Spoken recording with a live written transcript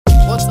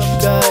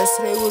guys,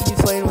 today we'll be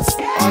playing with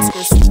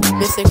Oscar's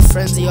Mythic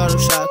Frenzy Auto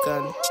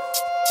Shotgun.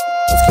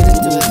 Let's get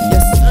into it.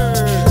 Yes, sir!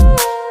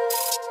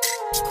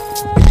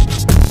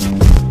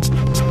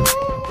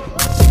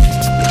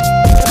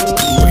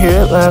 We're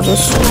here at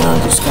Lavish, and now I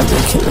just got the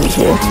kid right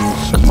here.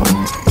 Come on.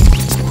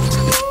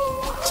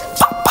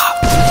 Pop, pop!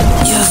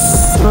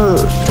 Yes,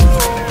 sir!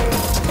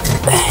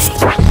 Bang!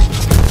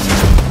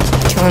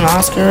 Killing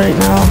Oscar right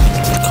now.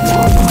 Come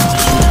on.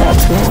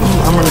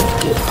 I'm gonna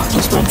get,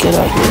 just might get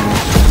out here.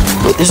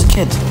 Wait, there's a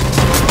kid.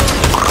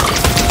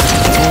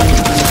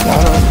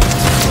 Got him.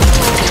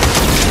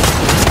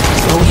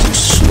 Oh, we can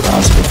shoot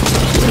Oscar from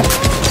right here.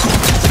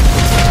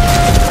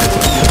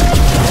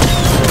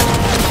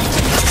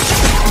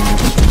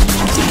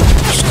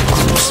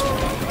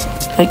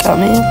 They got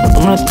me. I'm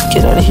gonna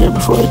get out of here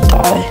before I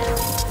die.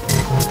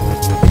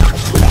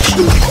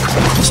 Shoot.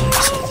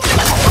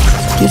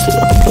 Use it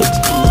up quick.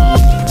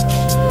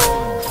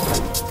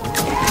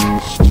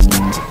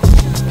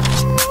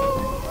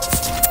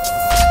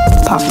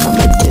 Popping my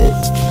med kit.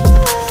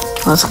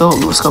 Let's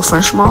go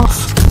finish him off.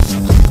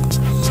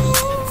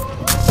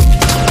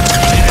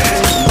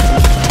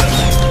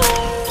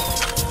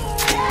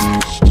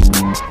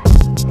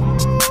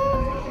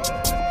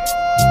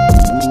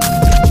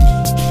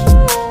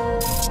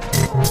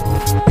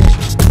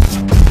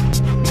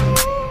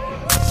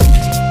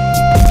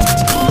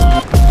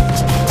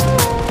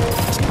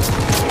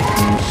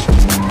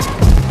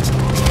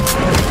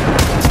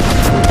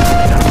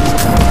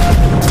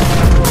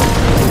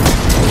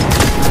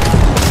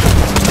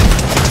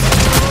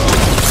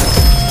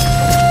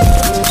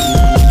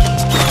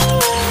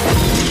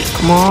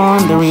 Come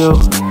on, there we go.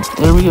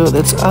 There we go.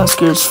 That's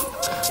Oscar's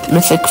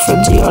Mythic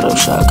Frenzy Auto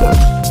Shotgun.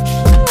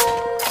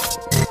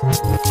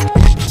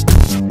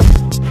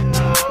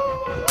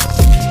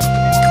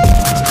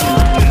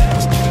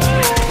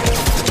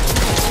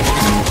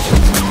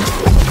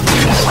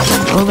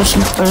 Oh, there's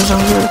some players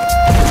over here.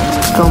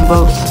 Let's go on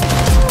both.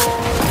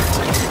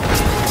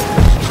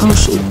 Oh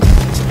shit.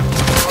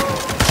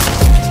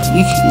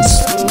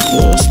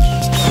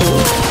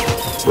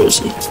 Where is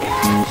he?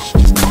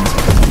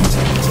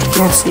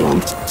 Can't see him.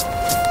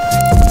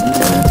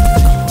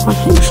 One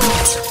hit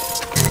shots.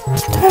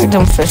 Tagged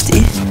him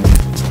 50.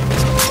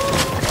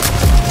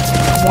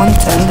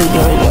 110 to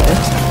go away.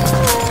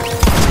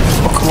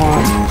 Oh, come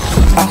on.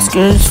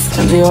 Oscar's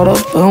Frenzy Auto.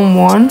 Boom,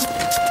 one.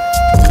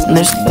 And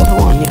there's the other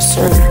one. Yes,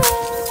 sir.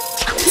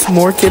 Some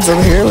more kids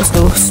over here. Let's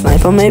go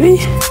snipe them, maybe.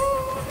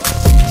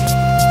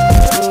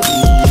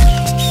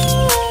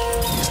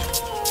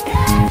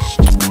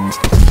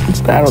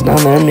 Battle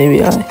down there.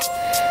 Maybe I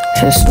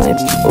hit a snipe.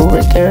 Oh,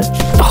 right there.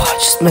 Oh, I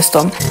just missed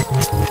him.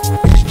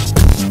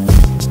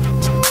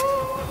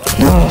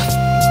 No.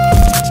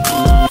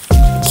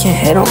 Can't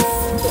hit him.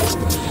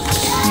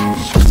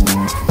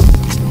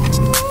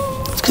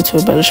 Let's get to a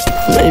better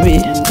spot, maybe.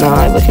 No,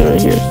 I look it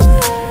right here.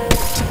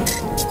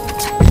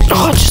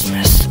 Oh, I just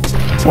missed.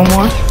 One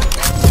more.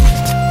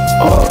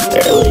 Oh,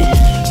 barely.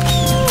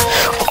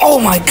 Oh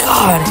my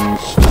god.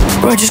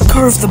 Bro, I just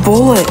curved the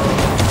bullet.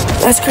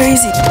 That's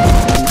crazy.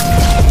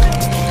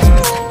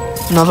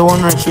 Another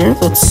one right here.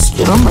 Let's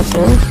get him right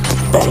there.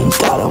 Bang,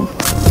 got him.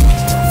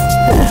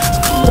 Yeah,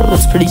 that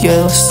looks pretty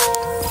good. Let's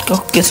go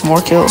get some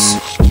more kills.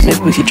 Maybe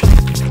we could jump.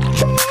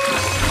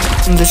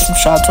 And there's some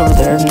shots over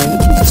there. Maybe we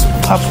can just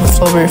pop some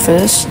Flowberry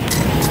Fizz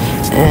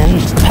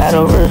and pad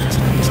over.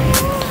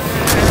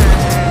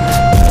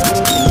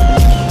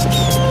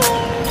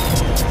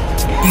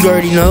 You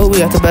already know we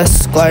got the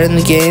best glider in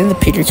the game, the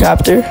Peter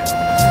Copter.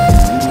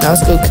 Now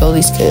let's go kill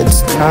these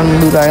kids. They're not on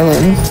Loot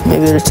Island.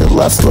 Maybe they're to the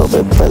left a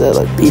little bit by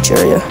the beach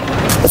area.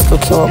 Let's go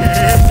kill them.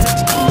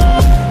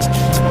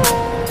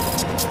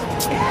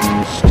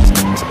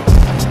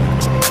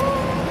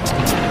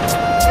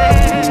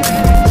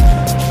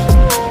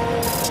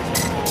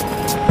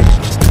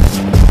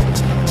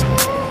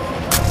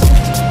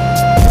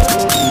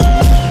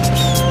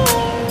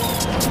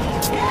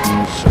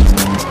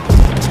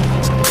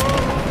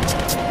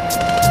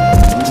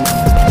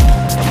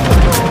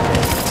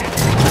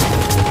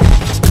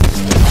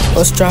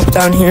 Let's drop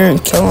down here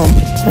and kill him.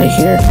 Right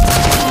here.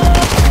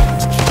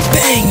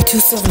 Bang!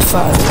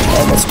 275.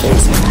 Yeah, that's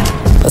crazy.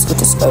 Let's get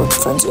this guy with the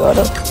Frenzy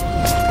Auto.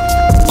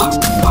 Pop,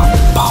 pop,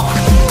 pop.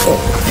 Okay.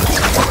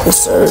 Yes,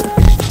 sir.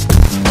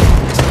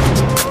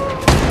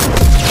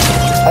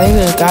 I think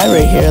there's a guy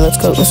right here. Let's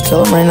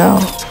kill him right now.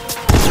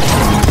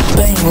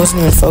 Bang! He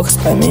wasn't even focused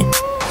by me.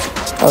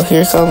 Oh,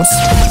 here comes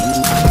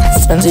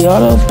Frenzy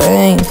Auto.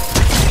 Bang!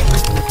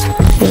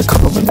 Hit a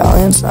couple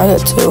medallions. I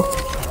got 2.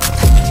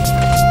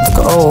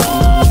 Oh,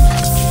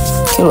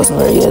 kid wasn't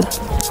very good.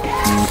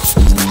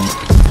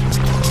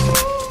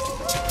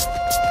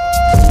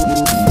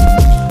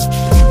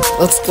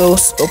 Let's go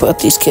scope out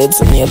these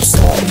kids on the other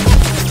side.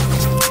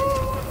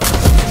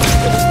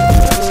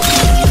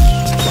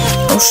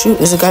 Oh shoot,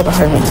 there's a guy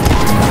behind me.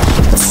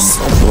 Let's just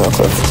snipe him real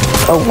quick.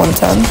 Oh,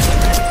 110.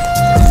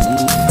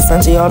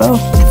 Frenzy Auto.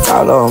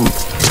 Got him.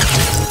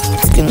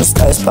 Let's get in this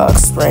dice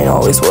box. Rain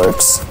always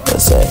works,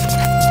 let's say.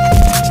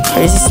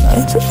 Crazy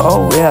sniper.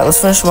 Oh, yeah,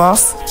 let's finish him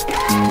off.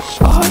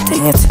 Oh,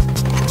 dang it.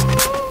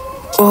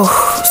 Oh,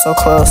 so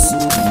close.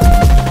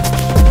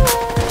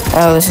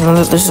 Oh,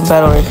 there's a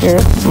battle right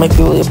here. Might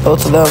be able to get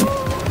both of them.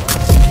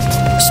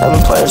 7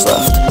 players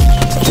left.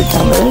 Are they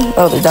down there?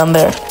 Oh, they're down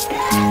there.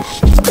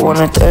 One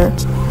right there.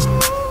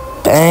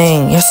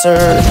 Bang. Yes, sir.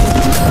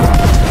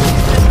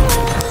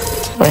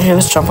 Right here,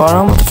 let's jump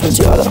on him with the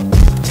frenzy auto.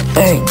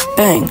 Bang,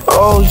 bang.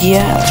 Oh,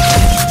 yeah.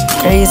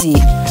 Crazy.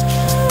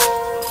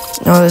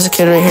 No, there's a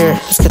kid right here.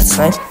 Let's get a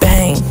snipe.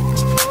 Bang.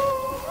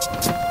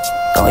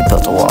 Oh, he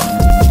built a wall.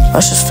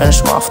 Let's just finish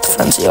him off with the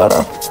frenzy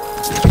auto.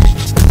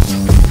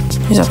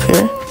 He's up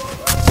here.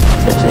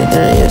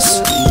 There he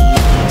is.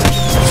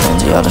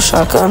 Frenzy auto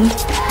shotgun.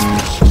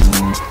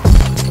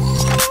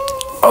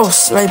 Oh,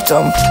 sniped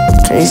him.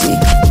 Crazy.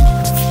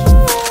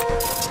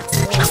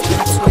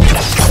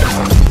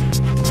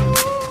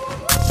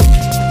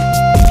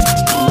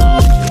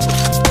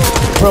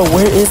 Bro,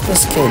 where is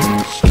this kid?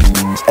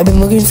 I've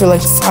been looking for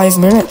like 5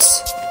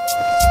 minutes.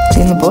 Is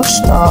he in the bush?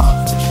 Nah.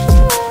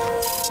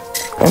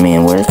 I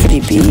mean, where could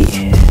he be?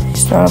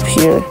 He's not up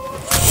here.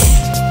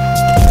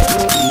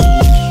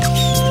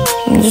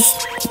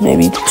 Just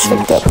maybe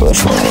check that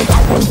bush one more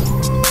time.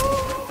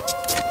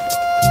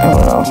 I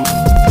don't know.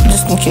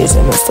 Just in case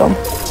I missed him.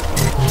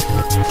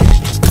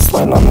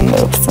 Slide on in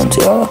there with the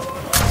frenzy auto.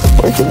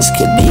 Where could this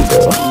kid be,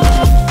 bro?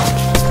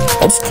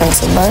 I just cranked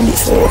some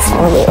 90s for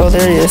it. Oh,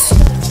 there he is.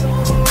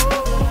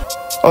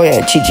 Oh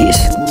yeah, GG's.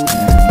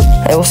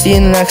 I will see you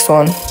in the next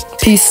one.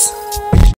 Peace.